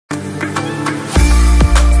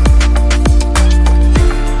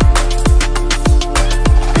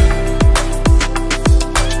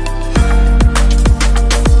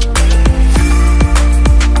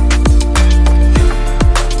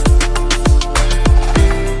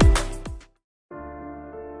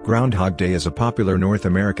Groundhog Day is a popular North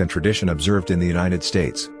American tradition observed in the United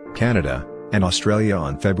States, Canada, and Australia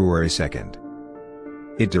on February 2nd.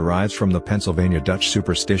 It derives from the Pennsylvania Dutch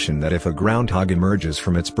superstition that if a groundhog emerges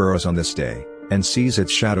from its burrows on this day, and sees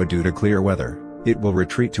its shadow due to clear weather, it will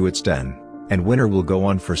retreat to its den, and winter will go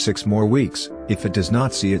on for 6 more weeks. If it does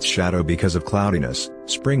not see its shadow because of cloudiness,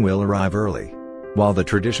 spring will arrive early. While the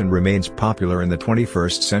tradition remains popular in the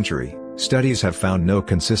 21st century, studies have found no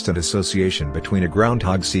consistent association between a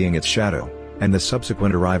groundhog seeing its shadow, and the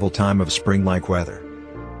subsequent arrival time of spring-like weather.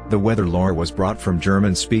 The weather lore was brought from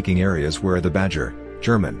German-speaking areas where the badger,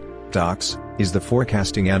 German, Dachs, is the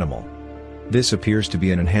forecasting animal. This appears to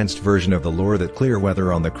be an enhanced version of the lore that clear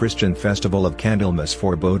weather on the Christian festival of Candlemas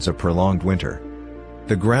forebodes a prolonged winter.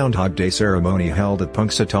 The Groundhog Day ceremony held at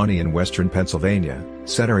Punxsutawney in western Pennsylvania,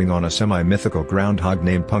 centering on a semi-mythical groundhog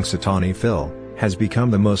named Punxsutawney Phil, has become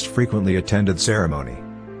the most frequently attended ceremony.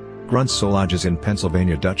 Gruntso lodges in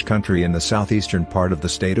Pennsylvania Dutch country in the southeastern part of the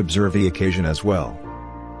state observe the occasion as well.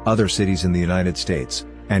 Other cities in the United States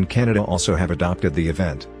and Canada also have adopted the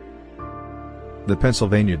event. The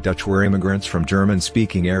Pennsylvania Dutch were immigrants from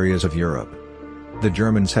German-speaking areas of Europe. The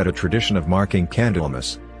Germans had a tradition of marking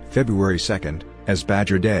Candlemas, February 2nd, as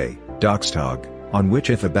Badger Day, Dachstag, on which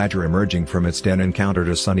if a badger emerging from its den encountered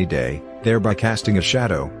a sunny day, thereby casting a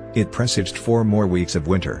shadow, it presaged 4 more weeks of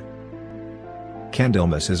winter.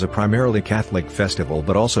 Candlemas is a primarily Catholic festival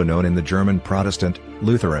but also known in the German Protestant,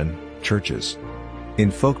 Lutheran, churches.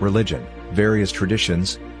 In folk religion, various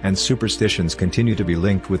traditions and superstitions continue to be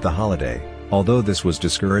linked with the holiday, although this was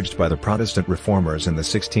discouraged by the Protestant reformers in the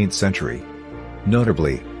 16th century.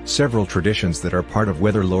 Notably, several traditions that are part of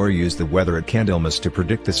weather lore use the weather at Candlemas to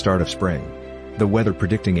predict the start of spring. The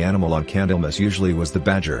weather-predicting animal on Candlemas usually was the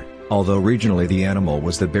badger, although regionally the animal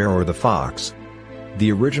was the bear or the fox.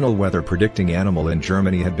 The original weather-predicting animal in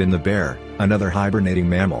Germany had been the bear, another hibernating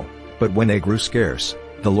mammal, but when they grew scarce,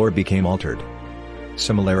 the lore became altered.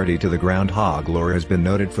 Similarity to the groundhog lore has been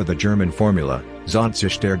noted for the German formula, sonst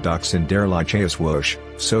sich der Dachs in der Lichas Wosch,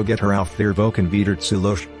 so get her auf der Wochen wieder zu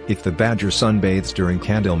Losch. If the badger sunbathes during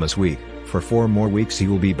Candlemas week, for 4 more weeks he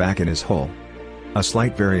will be back in his hole. A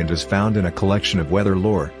slight variant is found in a collection of weather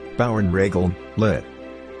lore, Bauernregeln, lit.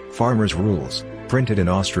 Farmer's Rules, printed in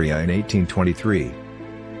Austria in 1823.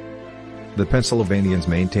 The Pennsylvanians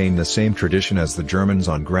maintain the same tradition as the Germans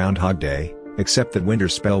on Groundhog Day, except that winter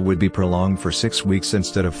spell would be prolonged for 6 weeks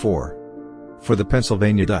instead of 4. For the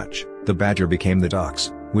Pennsylvania Dutch, the badger became the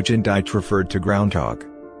Dachs, which in Dutch referred to groundhog.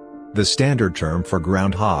 The standard term for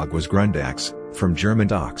groundhog was Grunddachs, from German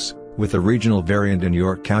Dachs, with a regional variant in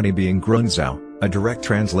York County being Grundsau, a direct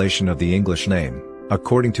translation of the English name,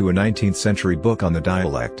 according to a 19th century book on the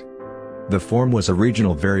dialect. The form was a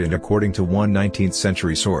regional variant according to one 19th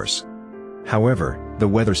century source. However, the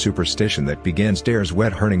weather superstition that begins deres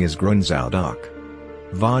Wetherning is Grundsau Dach.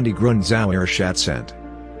 Von die Grundsau Schatzent.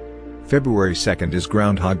 February 2nd is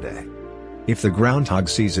Groundhog Day. If the groundhog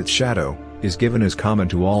sees its shadow, is given as common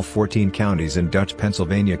to all 14 counties in Dutch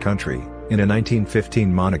Pennsylvania country, in a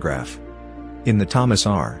 1915 monograph. In the Thomas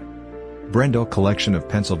R. Brendel collection of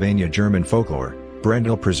Pennsylvania German folklore,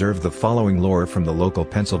 Brendel preserved the following lore from the local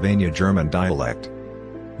Pennsylvania German dialect.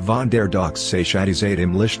 Von der Dachs say Shadizade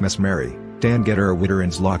im Lichtmes Mary, Dan Getter Witter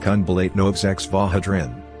ins Loch Unbelate Noves ex Vaha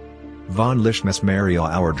drin. Von Lichtmes Mary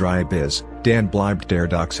our dry biz, Dan bleibt der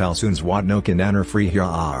Dachs als uns Wadnoch in Anner free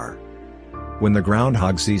hier. When the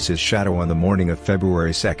groundhog sees his shadow on the morning of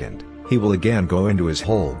February 2nd, he will again go into his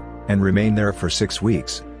hole, and remain there for 6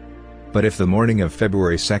 weeks. But if the morning of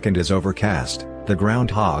February 2nd is overcast, the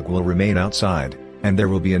groundhog will remain outside, and there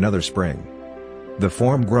will be another spring. The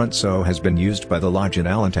form Gruntso has been used by the lodge in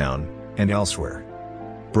Allentown, and elsewhere.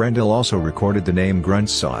 Brendel also recorded the name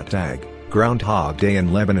Grundsauttag, Groundhog Day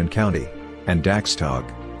in Lebanon County, and Dachstag,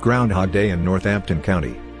 Groundhog Day in Northampton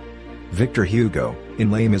County. Victor Hugo,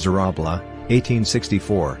 in Les Miserables,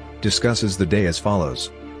 1864, discusses the day as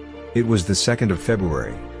follows. It was the 2nd of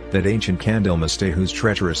February, that ancient Candlemas Day whose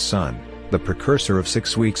treacherous sun, the precursor of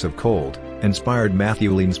 6 weeks of cold, inspired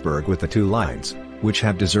Matthew Leensburg with the 2 lines, which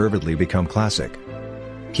have deservedly become classic.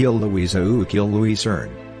 Kiel Louisa ou Kiel Louis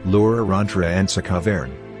Ern, Lure Rentre en sa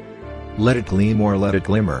caverne. Let it gleam or let it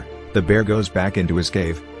glimmer, the bear goes back into his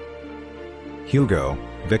cave. Hugo,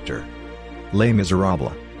 Victor. Les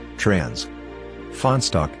Miserables. Trans.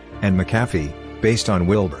 Fonstock and McAfee, based on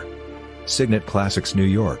Wilbur. Signet Classics New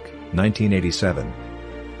York, 1987.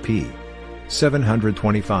 p.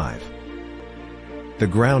 725. The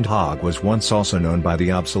groundhog was once also known by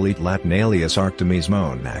the obsolete Latin alias Arctomys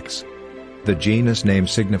monax. The genus name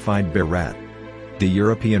signified bear rat. The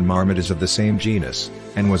European marmot is of the same genus,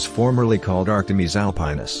 and was formerly called Arctomys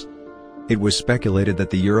alpinus. It was speculated that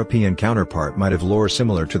the European counterpart might have lore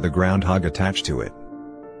similar to the groundhog attached to it.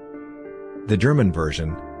 The German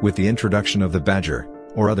version, with the introduction of the badger,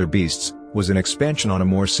 or other beasts, was an expansion on a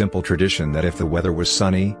more simple tradition that if the weather was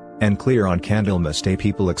sunny and clear on Candlemas Day,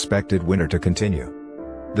 people expected winter to continue.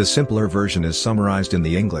 The simpler version is summarized in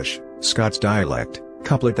the English, Scots dialect,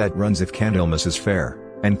 couplet that runs: if Candlemas is fair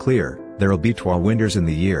and clear, there'll be twa winters in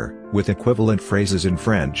the year, with equivalent phrases in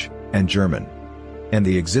French and German. And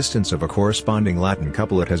the existence of a corresponding Latin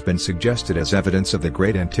couplet has been suggested as evidence of the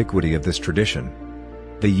great antiquity of this tradition.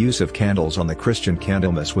 The use of candles on the Christian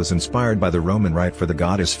Candlemas was inspired by the Roman rite for the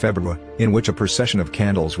goddess Februa, in which a procession of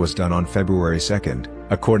candles was done on February 2nd,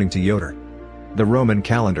 according to Yoder. The Roman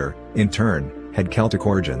calendar, in turn, had Celtic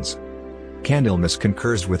origins. Candlemas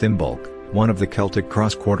concurs with Imbolc, one of the Celtic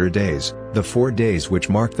cross-quarter days, the 4 days which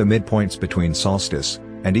mark the midpoints between solstice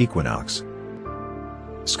and equinox.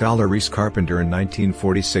 Scholar Rhys Carpenter in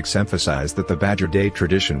 1946 emphasized that the Badger Day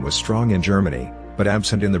tradition was strong in Germany, but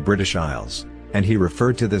absent in the British Isles, and he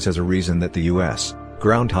referred to this as a reason that the U.S.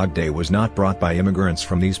 Groundhog Day was not brought by immigrants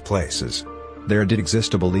from these places. There did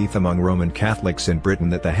exist a belief among Roman Catholics in Britain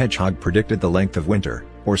that the hedgehog predicted the length of winter,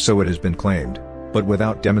 or so it has been claimed, but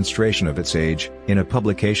without demonstration of its age. In a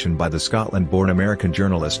publication by the Scotland-born American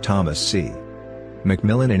journalist Thomas C.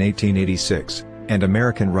 Macmillan in 1886, and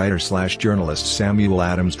American writer/journalist Samuel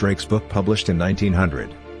Adams Drake's book published in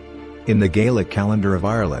 1900. In the Gaelic calendar of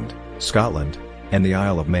Ireland, Scotland, and the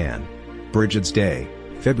Isle of Man, Brigid's Day,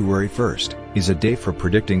 February 1st, is a day for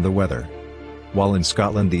predicting the weather. While in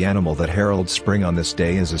Scotland the animal that heralds spring on this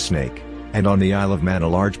day is a snake, and on the Isle of Man a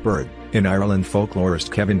large bird, in Ireland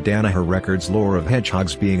folklorist Kevin Danaher records lore of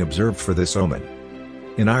hedgehogs being observed for this omen.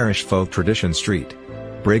 In Irish folk tradition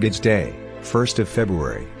Brigid's Day, 1st of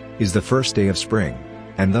February, is the first day of spring,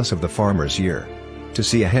 and thus of the farmer's year. To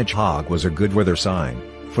see a hedgehog was a good weather sign,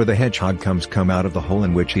 for the hedgehog come out of the hole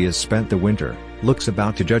in which he has spent the winter, looks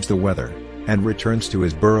about to judge the weather, and returns to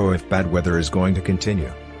his burrow if bad weather is going to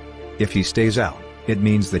continue. If he stays out, it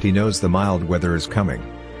means that he knows the mild weather is coming.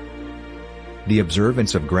 The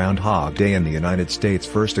observance of Groundhog Day in the United States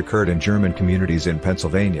first occurred in German communities in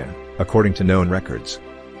Pennsylvania, according to known records.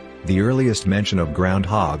 The earliest mention of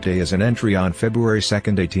Groundhog Day is an entry on February 2,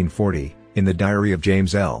 1840, in the diary of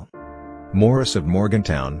James L. Morris of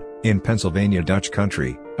Morgantown, in Pennsylvania Dutch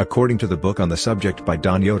country, according to the book on the subject by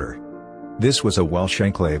Don Yoder. This was a Welsh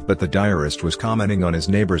enclave, but the diarist was commenting on his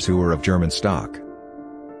neighbors who were of German stock.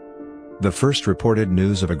 The first reported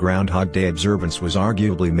news of a Groundhog Day observance was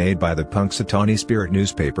arguably made by the Punxsutawney Spirit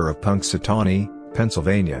newspaper of Punxsutawney,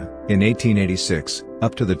 Pennsylvania, in 1886.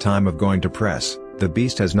 Up to the time of going to press, the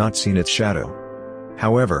beast has not seen its shadow.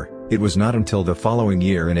 However, it was not until the following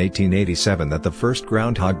year in 1887 that the first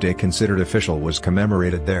Groundhog Day considered official was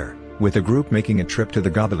commemorated there, with a group making a trip to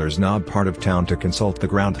the Gobbler's Knob part of town to consult the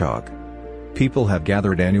groundhog. People have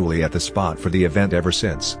gathered annually at the spot for the event ever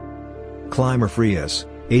since. Clymer Frias,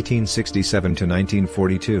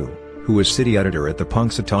 1867–1942, who was city editor at the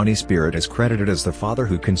Punxsutawney Spirit, is credited as the father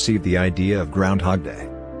who conceived the idea of Groundhog Day.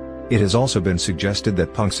 It has also been suggested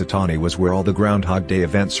that Punxsutawney was where all the Groundhog Day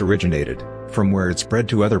events originated, from where it spread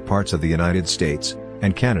to other parts of the United States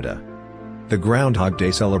and Canada. The Groundhog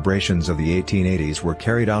Day celebrations of the 1880s were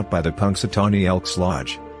carried out by the Punxsutawney Elks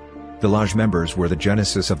Lodge. The lodge members were the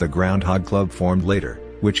genesis of the Groundhog Club formed later,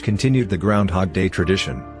 which continued the Groundhog Day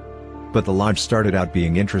tradition. But the lodge started out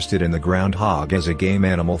being interested in the groundhog as a game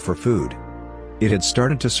animal for food. It had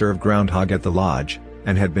started to serve groundhog at the lodge,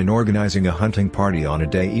 and had been organizing a hunting party on a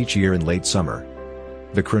day each year in late summer.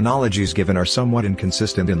 The chronologies given are somewhat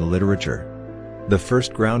inconsistent in the literature. The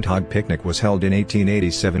first groundhog picnic was held in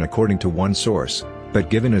 1887 according to one source, but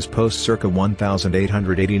given as post circa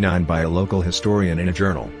 1889 by a local historian in a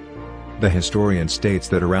journal. The historian states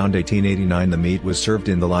that around 1889 the meat was served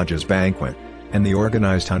in the lodge's banquet, and the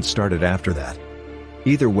organized hunt started after that.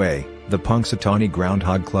 Either way, the Punxsutawney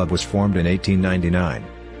Groundhog Club was formed in 1899,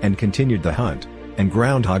 and continued the hunt and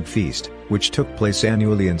groundhog feast, which took place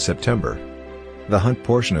annually in September. The hunt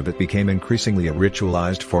portion of it became increasingly a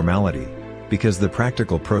ritualized formality, because the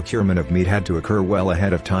practical procurement of meat had to occur well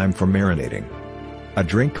ahead of time for marinating. A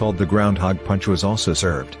drink called the groundhog punch was also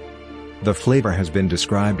served. The flavor has been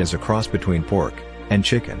described as a cross between pork and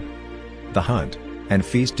chicken. The hunt and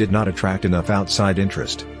feast did not attract enough outside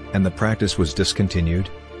interest, and the practice was discontinued.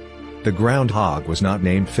 The groundhog was not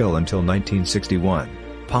named Phil until 1961,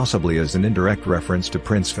 possibly as an indirect reference to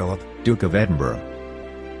Prince Philip, Duke of Edinburgh.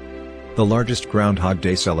 The largest Groundhog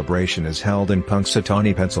Day celebration is held in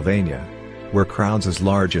Punxsutawney, Pennsylvania, where crowds as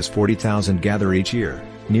large as 40,000 gather each year,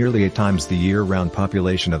 nearly 8 times the year-round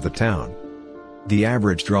population of the town. The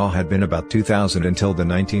average draw had been about 2,000 until the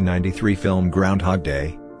 1993 film Groundhog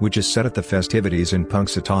Day, which is set at the festivities in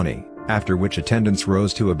Punxsutawney, after which attendance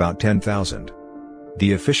rose to about 10,000.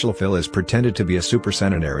 The official Phil is pretended to be a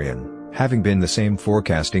supercentenarian, having been the same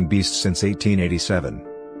forecasting beast since 1887.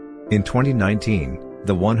 In 2019,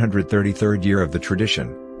 the 133rd year of the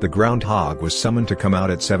tradition, the groundhog was summoned to come out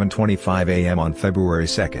at 7:25 a.m. on February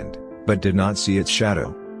 2nd, but did not see its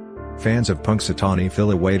shadow. Fans of Punxsutawney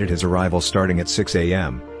Phil awaited his arrival starting at 6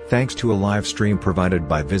 a.m., thanks to a live stream provided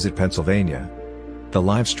by Visit Pennsylvania. The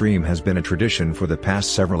live stream has been a tradition for the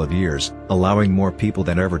past several of years, allowing more people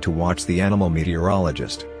than ever to watch the animal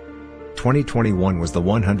meteorologist. 2021 was the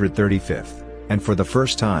 135th, and for the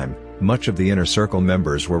first time, much of the inner circle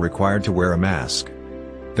members were required to wear a mask.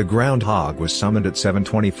 The groundhog was summoned at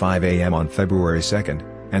 7:25 a.m. on February 2nd,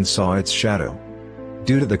 and saw its shadow.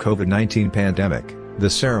 Due to the COVID-19 pandemic, the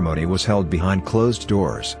ceremony was held behind closed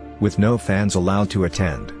doors, with no fans allowed to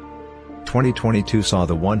attend. 2022 saw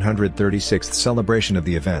the 136th celebration of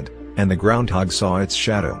the event, and the groundhog saw its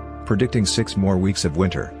shadow, predicting 6 more weeks of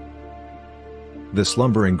winter. The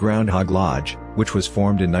Slumbering Groundhog Lodge, which was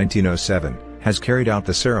formed in 1907, has carried out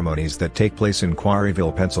the ceremonies that take place in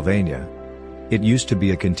Quarryville, Pennsylvania. It used to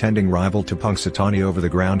be a contending rival to Punxsutawney over the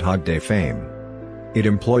Groundhog Day fame. It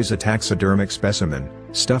employs a taxidermic specimen,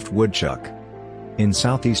 stuffed woodchuck. In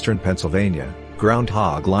southeastern Pennsylvania,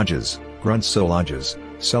 groundhog lodges, gruntso lodges,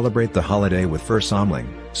 celebrate the holiday with versammling,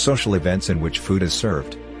 social events in which food is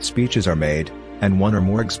served, speeches are made, and one or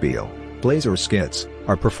more Spiel, plays or skits,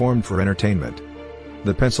 are performed for entertainment.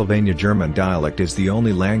 The Pennsylvania German dialect is the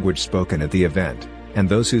only language spoken at the event, and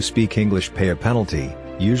those who speak English pay a penalty,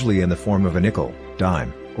 usually in the form of a nickel,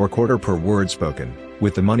 dime, or quarter per word spoken,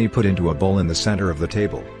 with the money put into a bowl in the center of the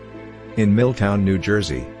table. In Milltown, New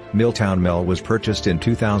Jersey, Milltown Mel was purchased in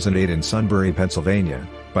 2008 in Sunbury, Pennsylvania,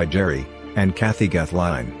 by Jerry and Kathy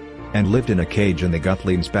Guthline, and lived in a cage in the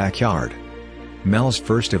Guthlines' backyard. Mel's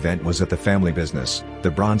first event was at the family business,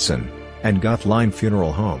 the Bronson and Guthline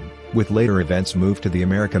Funeral Home, with later events moved to the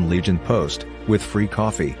American Legion Post, with free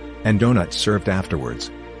coffee and donuts served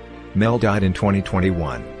afterwards. Mel died in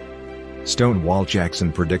 2021. Stonewall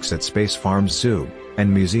Jackson predicts at Space Farms Zoo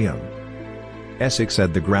and Museum. Essex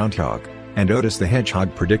said the groundhog, and Otis the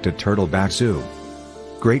hedgehog predicted Turtleback Zoo.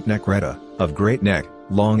 Great Neck Retta, of Great Neck,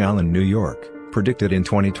 Long Island, New York, predicted in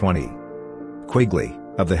 2020. Quigley,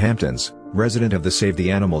 of the Hamptons, resident of the Save the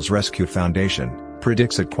Animals Rescue Foundation,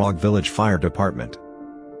 predicts at Quogue Village Fire Department.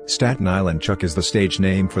 Staten Island Chuck is the stage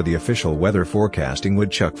name for the official weather forecasting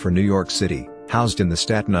woodchuck for New York City, housed in the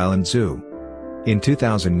Staten Island Zoo. In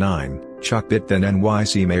 2009, Chuck bit then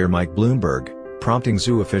NYC Mayor Mike Bloomberg, prompting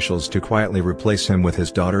zoo officials to quietly replace him with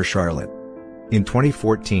his daughter Charlotte. In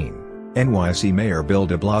 2014, NYC Mayor Bill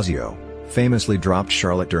de Blasio famously dropped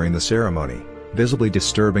Charlotte during the ceremony, visibly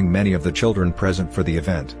disturbing many of the children present for the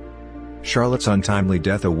event. Charlotte's untimely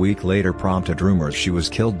death a week later prompted rumors she was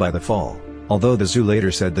killed by the fall, although the zoo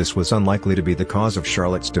later said this was unlikely to be the cause of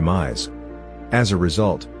Charlotte's demise. As a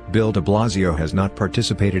result, Bill de Blasio has not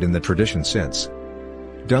participated in the tradition since.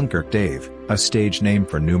 Dunkirk Dave, a stage name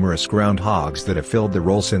for numerous groundhogs that have filled the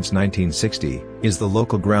role since 1960, is the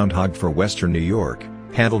local groundhog for Western New York,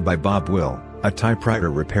 handled by Bob Will, a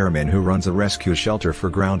typewriter repairman who runs a rescue shelter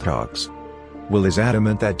for groundhogs. Will is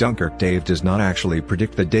adamant that Dunkirk Dave does not actually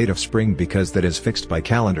predict the date of spring because that is fixed by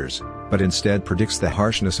calendars, but instead predicts the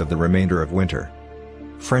harshness of the remainder of winter.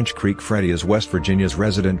 French Creek Freddy is West Virginia's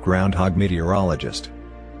resident groundhog meteorologist.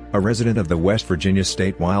 A resident of the West Virginia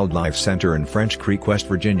State Wildlife Center in French Creek, West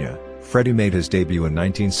Virginia, Freddy made his debut in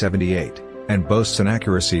 1978, and boasts an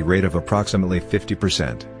accuracy rate of approximately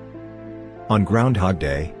 50%. On Groundhog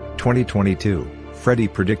Day, 2022, Freddy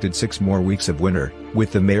predicted 6 more weeks of winter,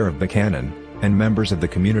 with the mayor of Buchanan and members of the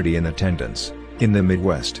community in attendance. In the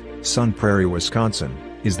Midwest, Sun Prairie, Wisconsin,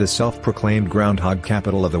 is the self-proclaimed groundhog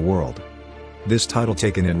capital of the world. This title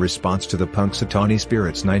taken in response to the Punxsutawney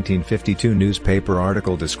Spirit's 1952 newspaper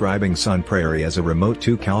article describing Sun Prairie as a remote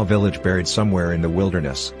two-cow village buried somewhere in the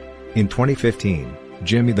wilderness. In 2015,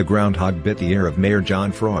 Jimmy the Groundhog bit the ear of Mayor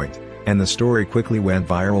John Freund, and the story quickly went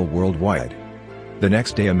viral worldwide. The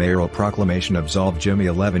next day a mayoral proclamation absolved Jimmy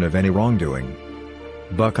 11 of any wrongdoing.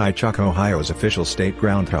 Buckeye Chuck, Ohio's official state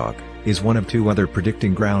groundhog, is one of 2 other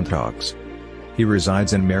predicting groundhogs. He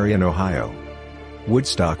resides in Marion, Ohio.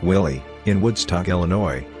 Woodstock Willie, in Woodstock,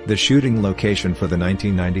 Illinois, the shooting location for the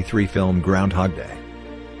 1993 film Groundhog Day.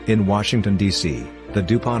 In Washington, D.C., the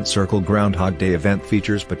DuPont Circle Groundhog Day event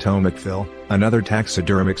features Potomac Phil, another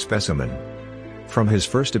taxidermic specimen. From his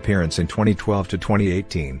first appearance in 2012 to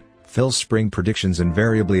 2018, Phil's spring predictions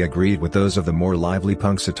invariably agreed with those of the more lively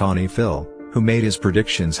Punxsutawney Phil, who made his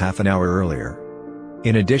predictions half an hour earlier.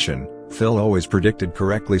 In addition, Phil always predicted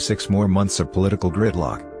correctly 6 more months of political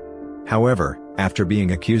gridlock. However, after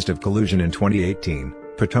being accused of collusion in 2018,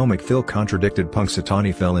 Potomac Phil contradicted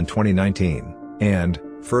Punxsutawney Phil in 2019, and,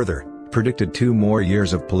 further, predicted 2 more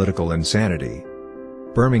years of political insanity.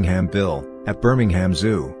 Birmingham Bill, at Birmingham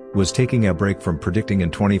Zoo, was taking a break from predicting in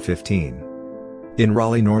 2015. In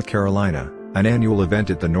Raleigh, North Carolina, an annual event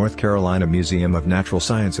at the North Carolina Museum of Natural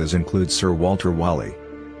Sciences includes Sir Walter Raleigh.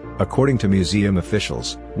 According to museum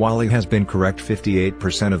officials, Raleigh has been correct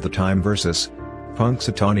 58% of the time versus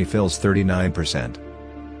Punxsutawney Phil's 39%.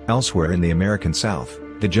 Elsewhere in the American South,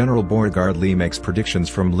 the General Beauregard Lee makes predictions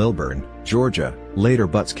from Lilburn, Georgia, later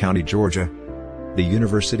Butts County, Georgia. The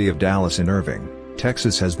University of Dallas in Irving,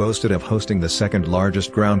 Texas has boasted of hosting the second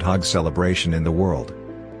largest groundhog celebration in the world.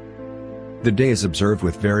 The day is observed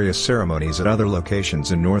with various ceremonies at other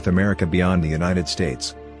locations in North America beyond the United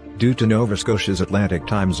States. Due to Nova Scotia's Atlantic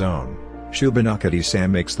time zone, Shubenacadie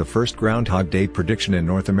Sam makes the first Groundhog Day prediction in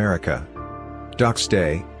North America. Dachs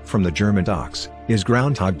Day, from the German Dachs, is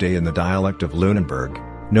Groundhog Day in the dialect of Lunenburg,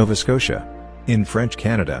 Nova Scotia. In French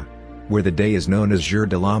Canada, where the day is known as Jour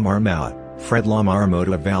de la Marmotte, Fred La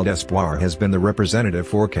Marmotte of Val d'Espoir has been the representative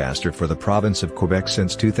forecaster for the province of Quebec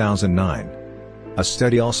since 2009. A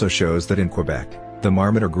study also shows that in Quebec, the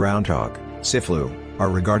marmot or groundhog, siffleux, are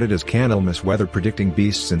regarded as Candlemas weather-predicting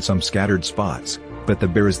beasts in some scattered spots, but the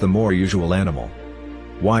bear is the more usual animal.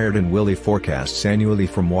 Wired and Willie forecasts annually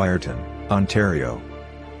from Wiarton, Ontario.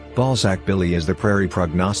 Balzac Billy is the prairie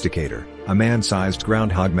prognosticator, a man-sized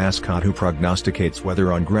groundhog mascot who prognosticates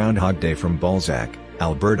weather on Groundhog Day from Balzac,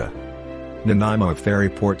 Alberta. Nanaimo of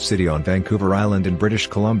Ferryport City on Vancouver Island in British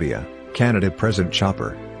Columbia, Canada present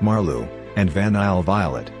Chopper, Marlou, and Van Isle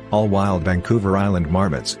Violet, all wild Vancouver Island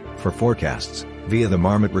marmots, for forecasts, via the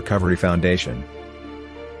Marmot Recovery Foundation.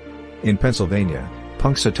 In Pennsylvania,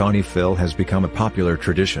 Punxsutawney Phil has become a popular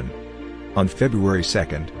tradition. On February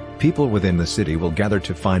 2nd, people within the city will gather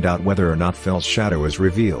to find out whether or not Phil's shadow is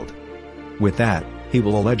revealed. With that, he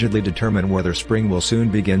will allegedly determine whether spring will soon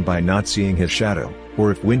begin by not seeing his shadow,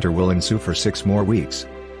 or if winter will ensue for 6 more weeks.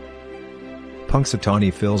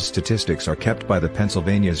 Punxsutawney Phil's statistics are kept by the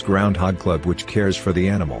Pennsylvania's Groundhog Club, which cares for the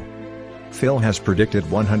animal. Phil has predicted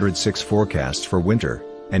 106 forecasts for winter,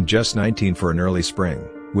 and just 19 for an early spring,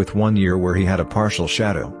 with 1 year where he had a partial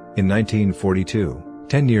shadow, in 1942,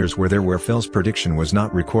 10 years where Phil's prediction was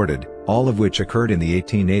not recorded, all of which occurred in the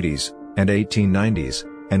 1880s, and 1890s,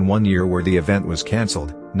 and 1 year where the event was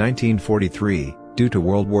cancelled, 1943, due to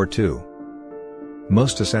World War II.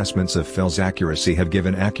 Most assessments of Phil's accuracy have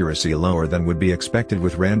given accuracy lower than would be expected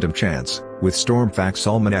with random chance, with Stormfacts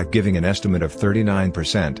Almanac giving an estimate of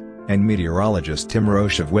 39%, and meteorologist Tim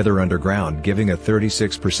Roche of Weather Underground giving a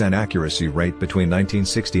 36% accuracy rate between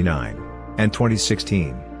 1969 and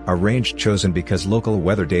 2016, a range chosen because local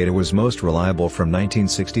weather data was most reliable from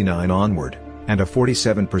 1969 onward, and a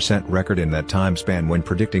 47% record in that time span when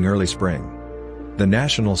predicting early spring. The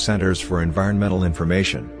National Centers for Environmental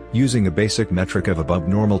Information, using a basic metric of above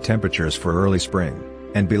normal temperatures for early spring,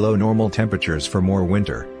 and below normal temperatures for more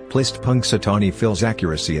winter, placed Punxsutawney Phil's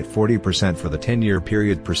accuracy at 40% for the 10-year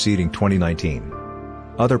period preceding 2019.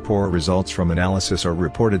 Other poor results from analysis are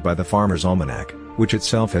reported by the Farmer's Almanac, which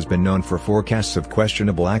itself has been known for forecasts of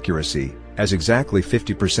questionable accuracy, as exactly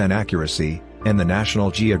 50% accuracy, and the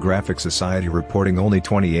National Geographic Society reporting only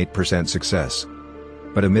 28% success.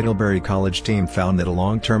 But a Middlebury College team found that a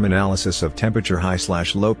long-term analysis of temperature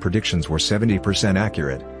high/low predictions were 70%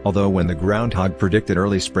 accurate, although when the groundhog predicted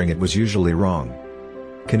early spring it was usually wrong.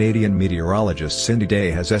 Canadian meteorologist Cindy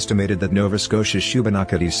Day has estimated that Nova Scotia's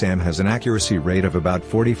Shubenacadie Sam has an accuracy rate of about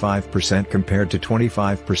 45% compared to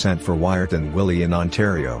 25% for Wiarton Willie in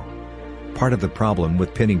Ontario. Part of the problem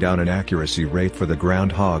with pinning down an accuracy rate for the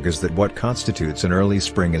groundhog is that what constitutes an early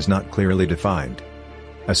spring is not clearly defined.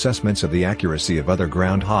 Assessments of the accuracy of other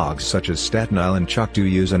groundhogs such as Staten Island Chuck do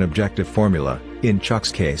use an objective formula. In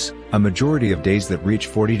Chuck's case, a majority of days that reach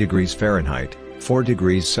 40 degrees Fahrenheit, 4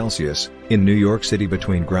 degrees Celsius, in New York City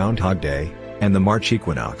between Groundhog Day and the March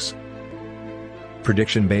equinox.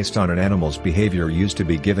 Prediction based on an animal's behavior used to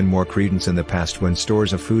be given more credence in the past when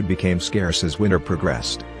stores of food became scarce as winter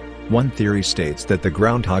progressed. One theory states that the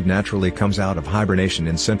groundhog naturally comes out of hibernation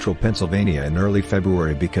in central Pennsylvania in early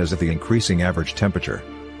February because of the increasing average temperature.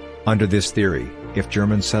 Under this theory, if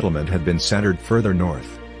German settlement had been centered further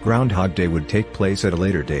north, Groundhog Day would take place at a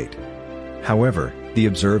later date. However, the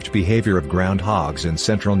observed behavior of groundhogs in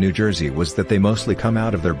central New Jersey was that they mostly come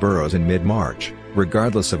out of their burrows in mid-March,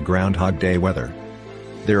 regardless of Groundhog Day weather.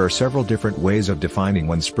 There are several different ways of defining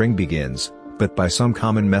when spring begins, but by some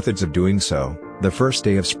common methods of doing so, the first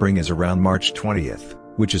day of spring is around March 20th.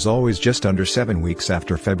 which is always just under 7 weeks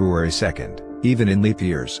after February 2nd, even in leap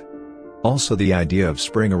years. Also, the idea of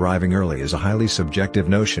spring arriving early is a highly subjective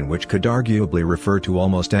notion which could arguably refer to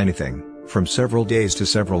almost anything, from several days to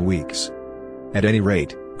several weeks. At any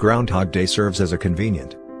rate, Groundhog Day serves as a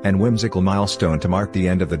convenient and whimsical milestone to mark the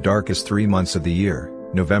end of the darkest 3 months of the year,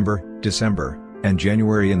 November, December, and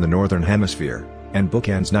January in the Northern Hemisphere, and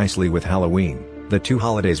bookends nicely with Halloween, the two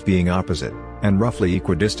holidays being opposite, and roughly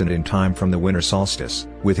equidistant in time from the winter solstice,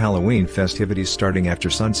 with Halloween festivities starting after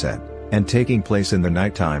sunset, and taking place in the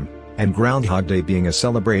nighttime, and Groundhog Day being a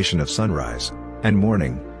celebration of sunrise and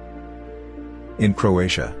morning. In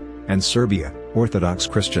Croatia and Serbia, Orthodox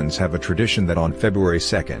Christians have a tradition that on February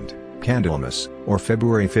 2nd, Candlemas, or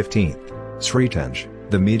February 15th, Sretanj,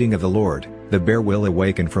 the meeting of the Lord, the bear will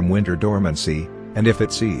awaken from winter dormancy, and if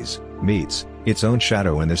it meets its own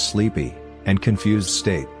shadow in this sleepy and confused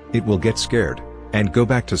state, it will get scared and go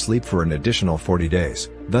back to sleep for an additional 40 days,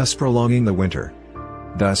 thus prolonging the winter.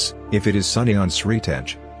 Thus, if it is sunny on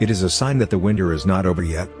Sretanj, it is a sign that the winter is not over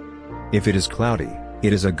yet. If it is cloudy,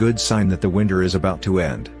 it is a good sign that the winter is about to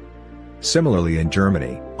end. Similarly, in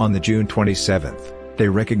Germany, on the June 27th, they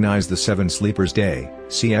recognize the Seven Sleepers' Day,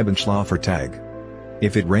 Siebenschafertag.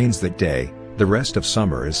 If it rains that day, the rest of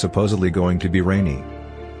summer is supposedly going to be rainy.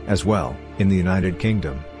 As well, in the United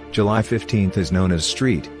Kingdom, July 15th is known as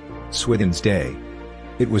Street Swithin's Day.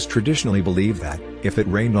 It was traditionally believed that, if it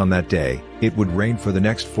rained on that day, it would rain for the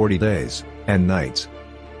next 40 days and nights.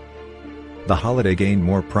 The holiday gained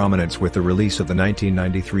more prominence with the release of the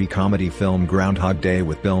 1993 comedy film Groundhog Day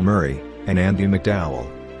with Bill Murray and Andie MacDowell.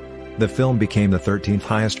 The film became the 13th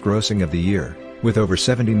highest grossing of the year, with over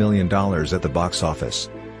 $70 million at the box office.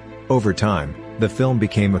 Over time, the film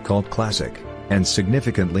became a cult classic, and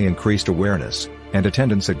significantly increased awareness and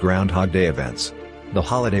attendance at Groundhog Day events. The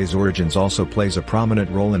holiday's origins also plays a prominent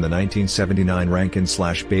role in the 1979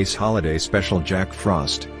 Rankin/Bass holiday special Jack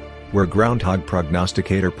Frost, where Groundhog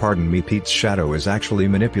prognosticator Pete's shadow is actually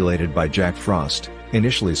manipulated by Jack Frost,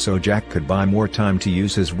 initially so Jack could buy more time to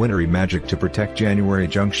use his wintry magic to protect January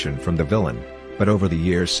Junction from the villain, but over the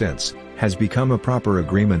years since, has become a proper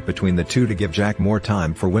agreement between the two to give Jack more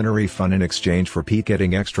time for wintry fun in exchange for Pete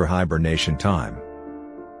getting extra hibernation time.